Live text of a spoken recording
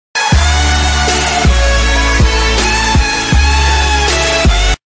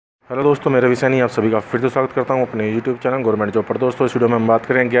Hello दोस्तों, मेरा विषय नहीं, आप सभी का फिर से स्वागत करता हूं अपने यूट्यूब चैनल गवर्नमेंट जॉब पर। दोस्तों इस वीडियो में हम बात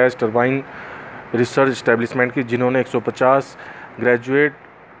करें गैस टरबाइन रिसर्च इस्टेब्लिशमेंट की, जिन्होंने 150 graduate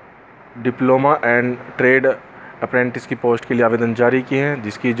diploma and trade apprentice की पोस्ट के लिए आवेदन जारी किए हैं,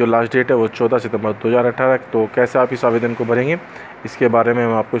 जिसकी जो लास्ट डेट है वो 14 सितंबर 2018। तो कैसे आप इस आवेदन को भरेंगे, इसके बारे में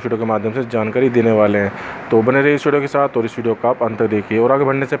हम आपको इस वीडियो के माध्यम से जानकारी देने वाले हैं। तो बने रहिए इस वीडियो के साथ और इस वीडियो को आप अंत तक देखिए। और आगे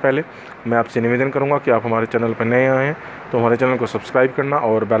बढ़ने से पहले मैं आपसे निवेदन करूंगा कि आप हमारे चैनल पर नए आए हैं तो हमारे चैनल को सब्सक्राइब करना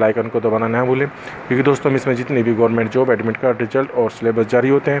और बेल आइकन को दबाना ना भूलें, क्योंकि दोस्तों इसमें जितनी भी government job admit card result और सिलेबस जारी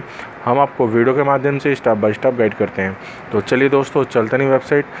होते हैं हम आपको वीडियो के माध्यम से स्टेप बाय स्टेप गाइड करते हैं। तो चलिए दोस्तों चलते नहीं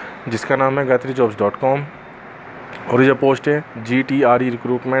वेबसाइट जिसका नाम है GTRE और ये पोस्ट है GTRE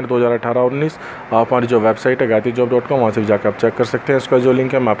रिक्रूटमेंट 2018-19। आप हमारी जो वेबसाइट है GTREjob.com, वहाँ से जाकर आप चेक कर सकते हैं। इसका जो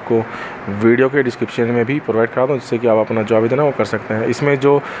लिंक है मैं आपको वीडियो के डिस्क्रिप्शन में भी प्रोवाइड करा दूँ, जिससे कि आप अपना जो आवेदन है वो कर सकते हैं। इसमें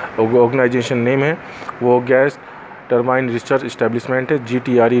जो ऑर्गेनाइजेशन नेम है वो गैस टरबाइन रिसर्च इस्टेब्लिशमेंट है।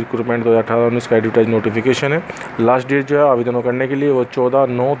 GTRE रिक्रूटमेंट 2018-19 का एडवर्टाइज नोटिफिकेशन है। लास्ट डेट जो है आवेदन करने के लिए वो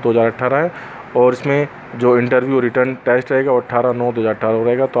 14/9/2018 है और इसमें जो इंटरव्यू रिटर्न टेस्ट रहेगा वो 18/9/2018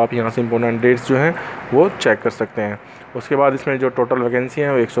 रहेगा। तो आप यहाँ से इंपॉर्टेंट डेट्स जो हैं वो चेक कर सकते हैं। उसके बाद इसमें जो टोटल वैकेंसी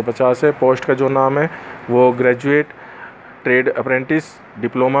है वो 150 है। पोस्ट का जो नाम है वो graduate trade apprentice,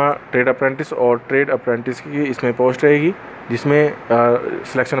 diploma trade apprentice और ट्रेड अप्रेंटिस की इसमें पोस्ट रहेगी, जिसमें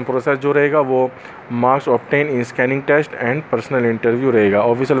सिलेक्शन प्रोसेस जो रहेगा वो marks obtain in scanning test and personal interview रहेगा।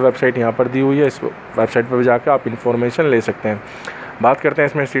 ऑफिशियल वेबसाइट यहाँ पर दी हुई है, इस वेबसाइट पर भी जाकर आप इन्फॉर्मेशन ले सकते हैं। बात करते हैं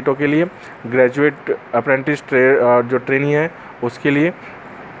इसमें सीटों के लिए। ग्रेजुएट अप्रेंटिस जो ट्रेनी है उसके लिए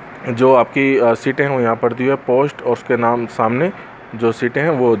जो आपकी सीटें हैं वो यहाँ पर दी हुई है। पोस्ट और उसके नाम सामने जो सीटें हैं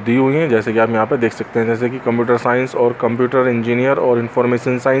वो दी हुई हैं, जैसे कि आप यहाँ पर देख सकते हैं। जैसे कि कंप्यूटर साइंस और कंप्यूटर इंजीनियर और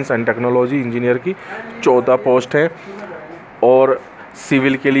information science and technology engineer की 14 पोस्ट है, और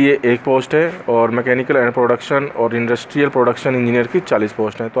सिविल के लिए 1 पोस्ट है, और मैकेनिकल एंड प्रोडक्शन और इंडस्ट्रियल प्रोडक्शन इंजीनियर की 40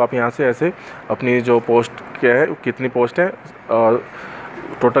 पोस्ट हैं। तो आप यहाँ से ऐसे अपनी जो पोस्ट क्या है कितनी पोस्ट है,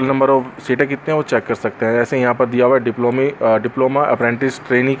 टोटल नंबर ऑफ सीटें कितने हैं वो चेक कर सकते हैं। ऐसे यहाँ पर दिया हुआ है डिप्लोमा अप्रेंटिस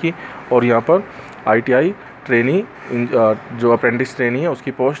ट्रेनी की, और यहाँ पर ITI ट्रेनी जो अप्रेंटिस ट्रेनी है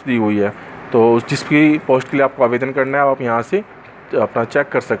उसकी पोस्ट दी हुई है। तो जिसकी पोस्ट के लिए आपको आवेदन करना है आप यहाँ से अपना चेक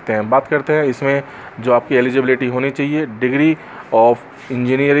कर सकते हैं। बात करते हैं इसमें जो आपकी एलिजिबिलिटी होनी चाहिए, degree of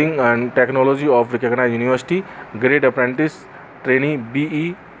engineering and technology of recognised university, grade apprentice trainee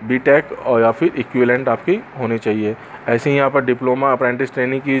BE BTech और या फिर इक्विवेलेंट आपकी होनी चाहिए। ऐसे ही यहाँ पर डिप्लोमा अप्रेंटिस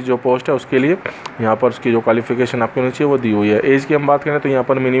ट्रेनी की जो पोस्ट है उसके लिए यहाँ पर उसकी जो क्वालिफिकेशन आपकी होनी चाहिए वो दी हुई है। एज की हम बात करें तो यहाँ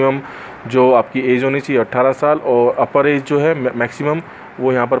पर मिनिमम जो आपकी एज होनी चाहिए 18 साल, और अपर एज जो है मैक्सिमम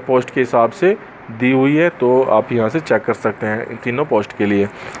वो यहाँ पर पोस्ट के हिसाब से दी हुई है। तो आप यहाँ से चेक कर सकते हैं इन तीनों पोस्ट के लिए।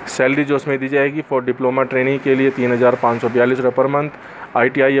 सैलरी जो उसमें दी जाएगी फॉर डिप्लोमा ट्रेनिंग के लिए 3,542 रुपये per month.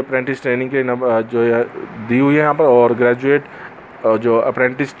 ITI apprentice training के जो है दी हुई है यहाँ पर, और ग्रेजुएट जो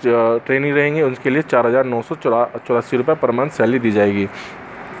अप्रेंटिस ट्रेनिंग रहेंगे उनके लिए 4,984 रुपये पर मंथ सैलरी दी जाएगी।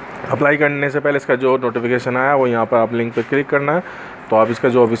 अप्लाई करने से पहले इसका जो नोटिफिकेशन आया वो यहाँ पर आप लिंक पर क्लिक करना है। तो आप इसका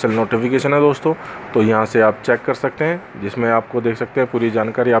जो ऑफिशियल नोटिफिकेशन है दोस्तों तो यहाँ से आप चेक कर सकते हैं, जिसमें आपको देख सकते हैं पूरी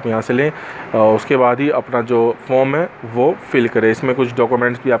जानकारी आप यहाँ से लें। उसके बाद ही अपना जो फॉर्म है वो फिल करें। इसमें कुछ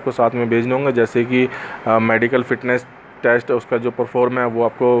डॉक्यूमेंट्स भी आपको साथ में भेजने होंगे, जैसे कि मेडिकल फिटनेस टेस्ट उसका जो परफॉर्म है वो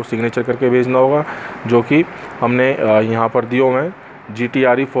आपको सिग्नेचर करके भेजना होगा, जो कि हमने यहाँ पर दिए हुए हैं।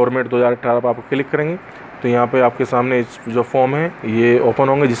 GTRE फॉर्मेट 2018 पर आप क्लिक करेंगे तो यहाँ पे आपके सामने जो फॉर्म है ये ओपन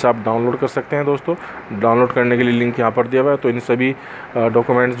होंगे, जिसे आप डाउनलोड कर सकते हैं। दोस्तों डाउनलोड करने के लिए लिंक यहाँ पर दिया हुआ है। तो इन सभी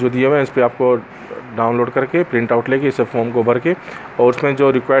डॉक्यूमेंट्स जो दिए हुए हैं इस पर आपको डाउनलोड करके प्रिंट आउट लेके इस फॉर्म को भर के, और उसमें जो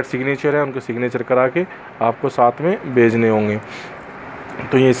रिक्वायर्ड सिग्नेचर है उनको सिग्नेचर करा के आपको साथ में भेजने होंगे।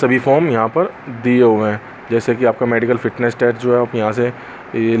 तो ये सभी फॉर्म यहाँ पर दिए हुए हैं, जैसे कि आपका मेडिकल फिटनेस टेस्ट जो है आप यहाँ से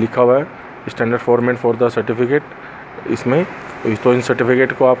ये लिखा हुआ है standard format for the certificate. इसमें तो इन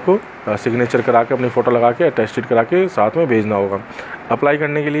सर्टिफिकेट को आपको सिग्नेचर करा के अपनी फ़ोटो लगा के अटेस्टेड करा के साथ में भेजना होगा। अप्लाई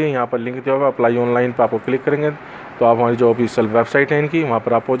करने के लिए यहाँ पर लिंक दिया होगा, अप्लाई ऑनलाइन पर आपको क्लिक करेंगे तो आप हमारी जो ऑफिशियल वेबसाइट है इनकी वहाँ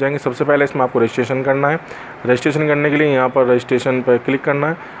पर आप हो जाएंगे। सबसे पहले इसमें आपको रजिस्ट्रेशन करना है। रजिस्ट्रेशन करने के लिए यहाँ पर रजिस्ट्रेशन पर क्लिक करना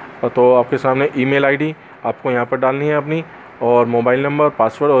है। तो आपके सामने email ID आपको यहाँ पर डालनी है अपनी, और मोबाइल नंबर,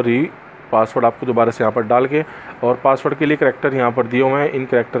 पासवर्ड और पासवर्ड आपको दोबारा से यहाँ पर डाल के, और पासवर्ड के लिए करैक्टर यहाँ पर दिए हुए हैं। इन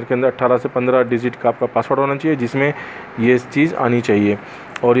करैक्टर के अंदर 18 से 15 डिजिट का आपका पासवर्ड होना चाहिए, जिसमें ये चीज़ आनी चाहिए।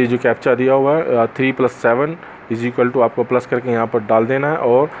 और ये जो कैप्चा दिया हुआ है 3+7 = आपको प्लस करके यहाँ पर डाल देना है,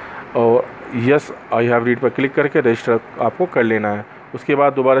 और यस आई हैव रीड पर क्लिक करके रजिस्टर आपको कर लेना है। उसके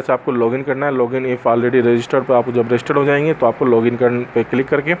बाद दोबारा से आपको लॉगिन करना है। लॉगिन इफ़ ऑलरेडी रजिस्टर्ड पर आप जब रजिस्टर्ड हो जाएंगे तो आपको लॉगिन करने पे क्लिक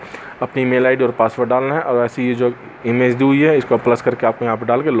करके अपनी मेल ID और पासवर्ड डालना है, और ऐसी ये जो इमेज दी हुई है इसको प्लस करके आपको यहाँ पर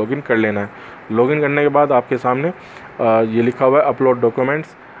डाल के लॉगिन कर लेना है। लॉगिन करने के बाद आपके सामने ये लिखा हुआ है अपलोड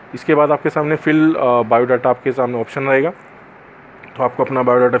डॉक्यूमेंट्स। इसके बाद आपके सामने फिल बायोडाटा आपके सामने ऑप्शन रहेगा। तो आपको अपना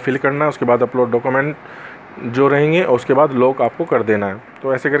बायोडाटा फिल करना है, उसके बाद अपलोड डॉक्यूमेंट जो रहेंगे और उसके बाद लॉक आपको कर देना है।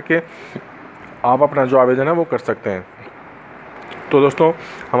 तो ऐसे करके आप अपना जो आवेदन है वो कर सकते हैं। तो दोस्तों,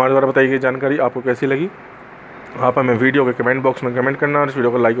 हमारे द्वारा बताई गई जानकारी आपको कैसी लगी, आप हमें वीडियो के कमेंट बॉक्स में कमेंट करना और इस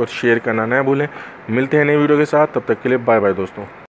वीडियो को लाइक और शेयर करना ना भूलें। मिलते हैं नई वीडियो के साथ, तब तक के लिए बाय बाय दोस्तों।